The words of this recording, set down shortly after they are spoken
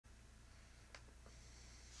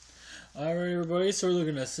Alright everybody, so we're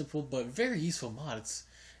looking at a simple but very useful mod.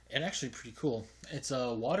 And actually pretty cool. It's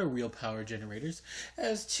water wheel power generators. It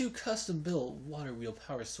has two custom built water wheel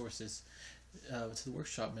power sources to the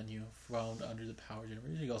workshop menu found under the power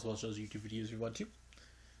generator. It also shows YouTube videos if you want to.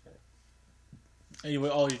 Anyway,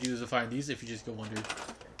 all you do is to find these. If you just go under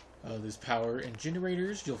this power and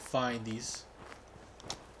generators, you'll find these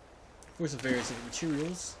for some various different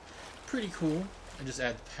materials. Pretty cool. And just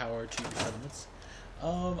add power to your settlements.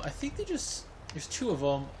 I think there's two of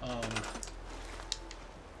them,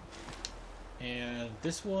 and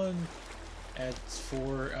this one adds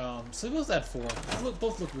four, so they both add four.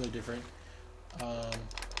 Both look really different. I'll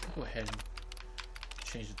go ahead and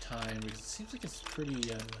change the time because it seems like it's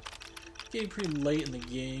getting pretty late in the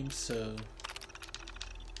game, so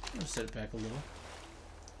I'm gonna set it back a little.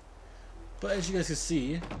 But as you guys can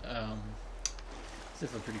see, it's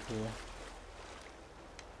definitely pretty cool.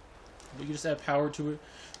 But you can just add power to it,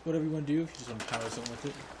 whatever you want to do, if you just want to power something with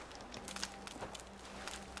it.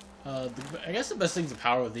 I guess the best things to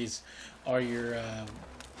power with these are your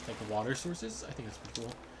like the water sources. I think that's pretty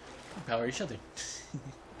cool. You power each other.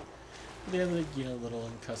 They have like, you know, little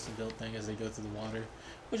custom built thing as they go through the water,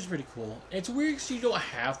 which is pretty cool. It's weird because you don't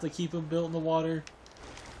have to keep them built in the water.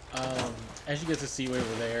 As you guys can see way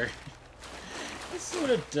over there, it sort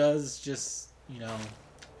of does just, you know,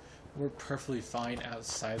 work perfectly fine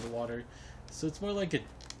outside the water. So it's more like a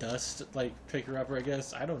dust like picker upper, I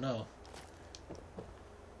guess. I don't know.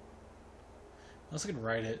 Unless I can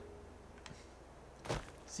ride it.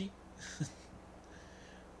 See?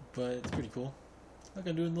 But it's pretty cool. Like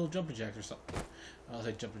I'm doing little jumping jacks or something. I'll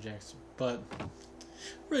say jumping jacks. But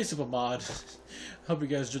really simple mod. Hope you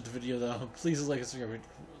guys enjoyed the video though. Please like and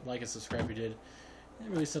subscribe if you did. And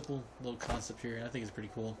really simple little concept here, and I think it's pretty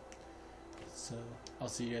cool. So I'll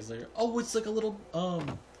see you guys later. Oh, it's like a little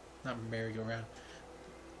not merry-go-round.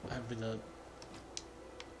 I've been the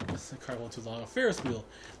car went too long. A Ferris wheel,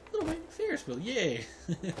 little Ferris wheel. Yay!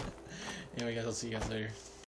 Anyway, guys, I'll see you guys later.